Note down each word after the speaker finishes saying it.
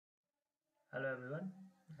Hello everyone.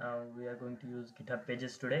 Now we are going to use GitHub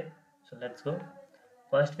Pages today. So let's go.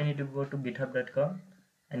 First we need to go to github.com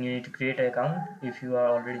and you need to create an account. If you are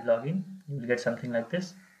already logged in, you will get something like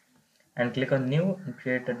this. And click on new and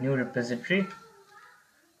create a new repository.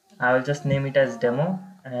 I will just name it as demo,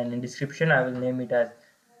 and in description I will name it as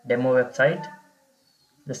demo website.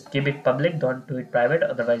 Just keep it public, don't do it private,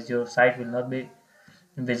 otherwise your site will not be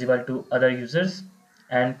visible to other users.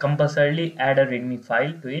 And compulsorily add a readme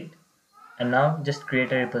file to it. And now just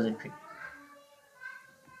create a repository.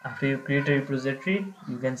 After you create a repository,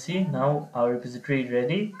 you can see now our repository is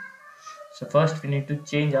ready. So first we need to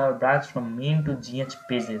change our branch from main to gh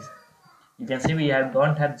pages. You can see we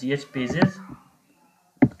don't have gh pages,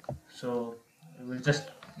 so we will just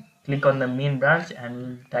click on the main branch and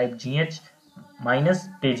we'll type gh minus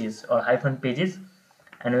pages or hyphen pages,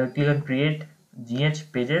 and we'll click on create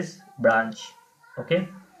gh pages branch. Okay,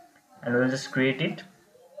 and we'll just create it.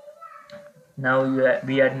 Now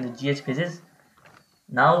we are in the gh pages.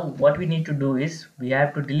 Now what we need to do is we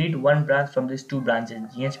have to delete one branch from these two branches,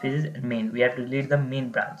 gh pages and main. We have to delete the main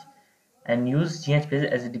branch and use gh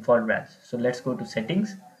pages as a default branch. So let's go to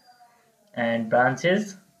settings and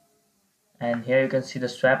branches, and here you can see the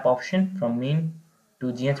swap option from main to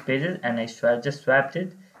gh pages, and I just swapped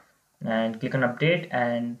it, and click on update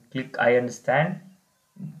and click I understand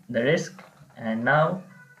the risk. And now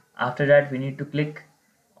after that we need to click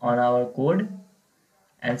on our code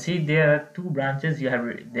and see there are two branches you have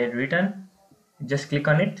they're written. Just click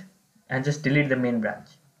on it and just delete the main branch.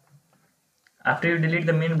 After you delete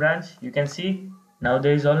the main branch, you can see now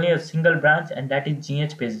there is only a single branch, and that is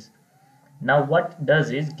gh pages. Now what does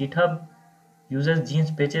is GitHub uses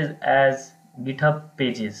gh pages as GitHub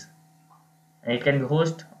pages, and it can be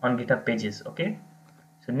hosted on GitHub pages. Okay,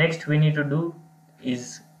 so next we need to do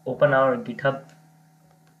is open our GitHub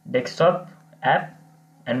desktop app,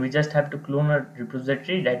 and we just have to clone a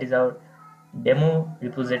repository, that is our demo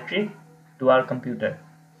repository, to our computer,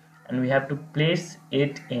 and we have to place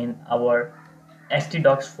it in our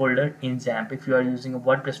htdocs folder in XAMPP if you are using a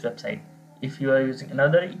WordPress website. If you are using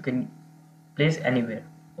another, you can place anywhere.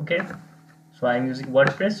 Okay, so I am using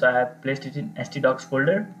WordPress, so I have placed it in htdocs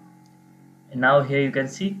folder, and now here you can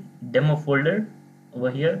see demo folder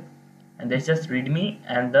over here, and there's just readme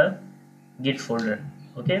and the git folder.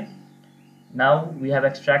 Okay, now we have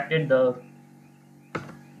extracted the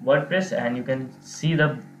WordPress, and you can see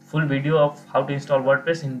the full video of how to install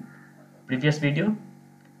WordPress in previous video,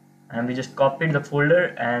 and we just copied the folder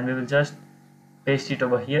and we will just paste it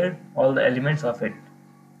over here, all the elements of it.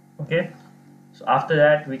 Okay, so after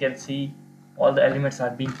that we can see all the elements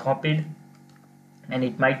are being copied, and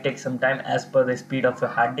it might take some time as per the speed of your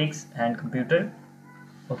hard disk and computer.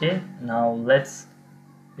 Okay, now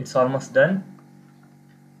it's almost done.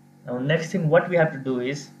 Now next thing what we have to do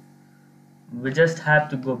is we just have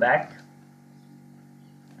to go back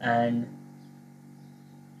and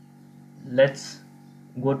let's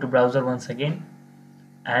go to browser once again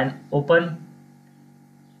and open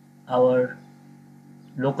our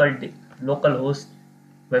local host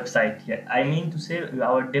website here. I mean to say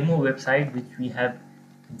our demo website which we have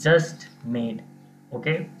just made.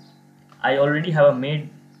 Okay, I already have made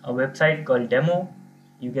a website called demo.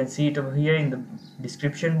 You can see it over here in the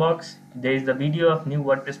description box. There is the video of new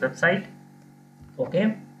WordPress website.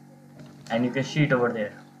 Okay, and you can see it over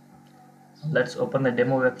there. Let's open the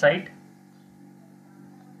demo website,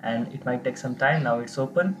 and it might take some time. Now it's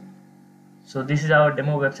open. So this is our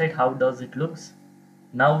demo website. How does it looks?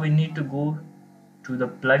 Now we need to go to the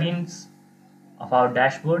plugins of our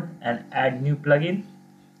dashboard and add new plugin.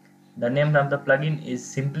 The name of the plugin is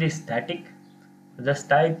simply static. Just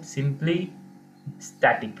type simply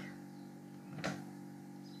static,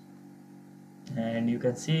 and you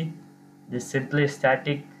can see this simply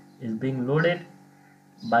static is being loaded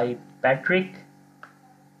by Patrick,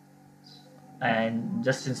 and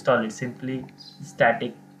just install it, simply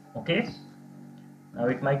static. Okay, now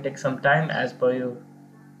it might take some time as per your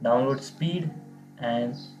download speed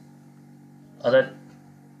and other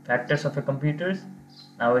factors of your computers.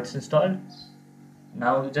 Now it's installed.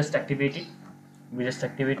 Now just activate it. We just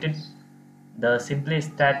activated the simply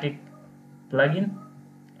static plugin,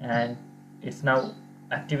 and it's now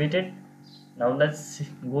activated. Now let's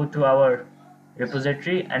go to our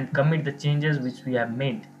repository and commit the changes which we have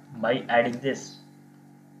made by adding this.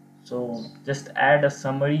 So just add a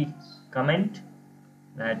summary comment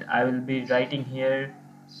that I will be writing here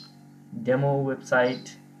demo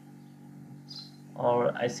website,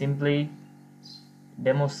 or I simply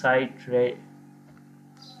demo site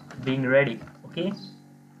being ready. Okay,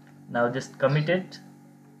 now just commit it.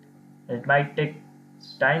 It might take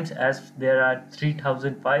times as there are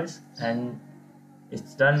 3000 files, and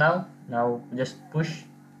it's done now. Now just push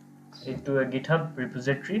it to a GitHub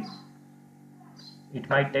repository. It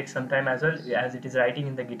might take some time as well, as it is writing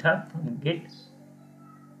in the GitHub from Git.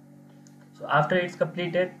 So after it's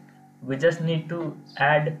completed, we just need to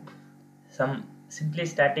add some simply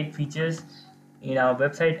static features in our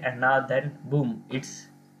website, and now then boom, it's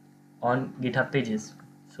on GitHub pages.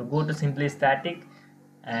 So go to simply static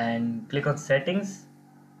and click on settings,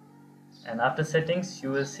 and after settings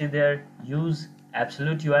you will see there use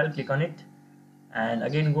absolute URL. Click on it, and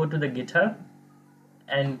again go to the GitHub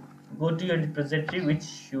and go to your repository which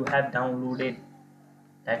you have downloaded,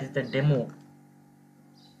 that is the demo.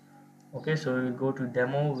 Okay, so we'll go to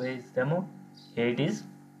demo. Where is demo? Here it is.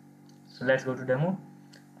 So let's go to demo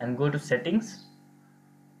and go to settings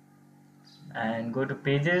and go to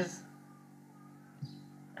pages,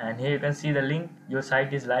 and here you can see the link. Your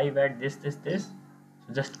site is live at this.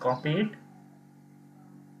 So just copy it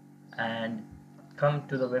and come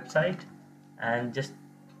to the website and just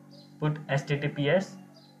put https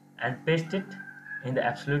and paste it in the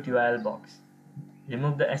absolute URL box.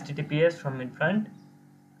 Remove the https from in front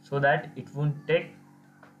so that it won't take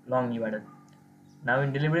long URL. Now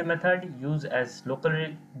in delivery method, use as local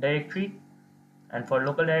directory, and for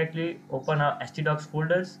local directory open our htdocs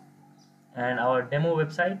folders and our demo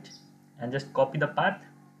website and just copy the path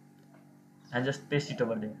and just paste it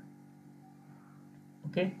over there.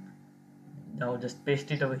 Okay, now just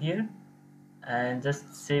paste it over here and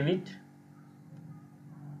just save it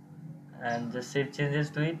and just save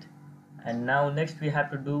changes to it. And now next we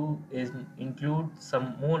have to do is include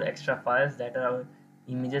some more extra files, that are our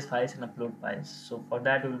images files and upload files. So for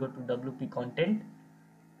that we will go to wp content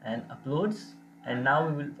and uploads, and now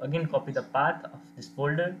we will again copy the path of this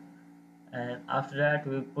folder, and after that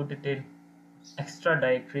we will put it in extra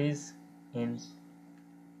directories in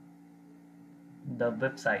the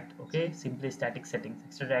website. Okay, simply static settings,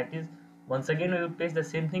 extra directories. Once again we will paste the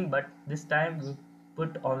same thing, but this time we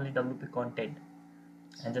put only wp content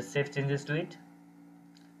and just save changes to it.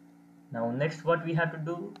 Now next what we have to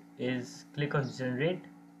do is click on generate.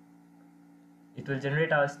 It will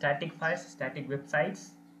generate our static files, static websites.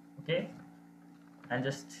 Okay, and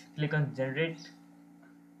just click on generate,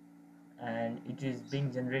 and it is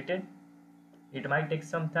being generated. It might take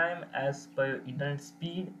some time as per your internet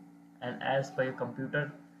speed and as per your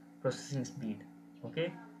computer processing speed.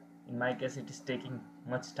 Okay, in my case it is taking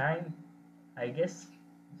much time, I guess.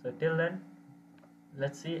 So till then,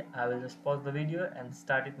 let's see. I will just pause the video and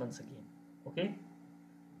start it once again. Okay,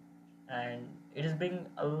 and it is being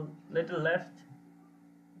a little left,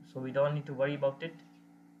 so we don't need to worry about it.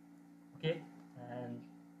 Okay, and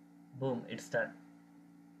boom, it's done.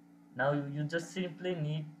 Now you just simply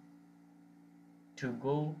need to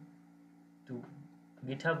go to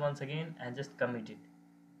GitHub once again and just commit it.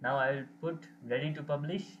 Now I will put ready to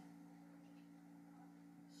publish.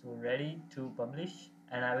 So ready to publish,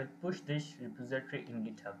 and I will push this repository in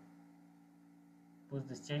GitHub. Push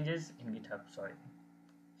these changes in GitHub, sorry.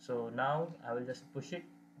 So now I will just push it.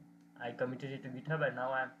 I committed it to GitHub and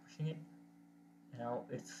now I am pushing it. Now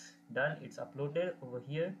it's done, it's uploaded over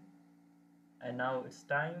here, and now it's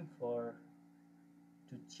time for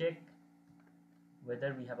to check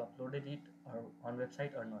whether we have uploaded it or on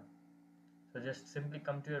website or not. So just simply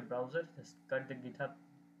come to your browser, just cut the GitHub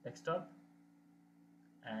desktop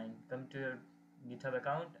and come to your GitHub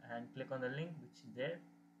account and click on the link which is there.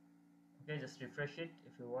 Okay, just refresh it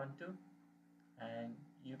if you want to, and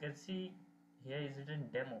you can see here is written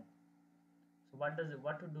demo. So what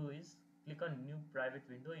to do is click on new private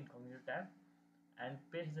window in incognito tab and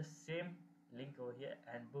paste the same link over here,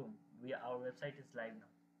 and boom, our website is live now.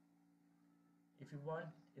 If you want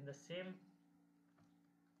in the same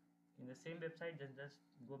website, then just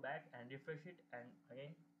go back and refresh it, and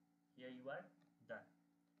again here you are done.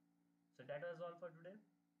 So that was all for today.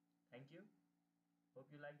 Thank you. Hope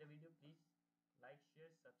you liked the video. Please like,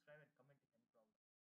 share, subscribe and comment if any problem.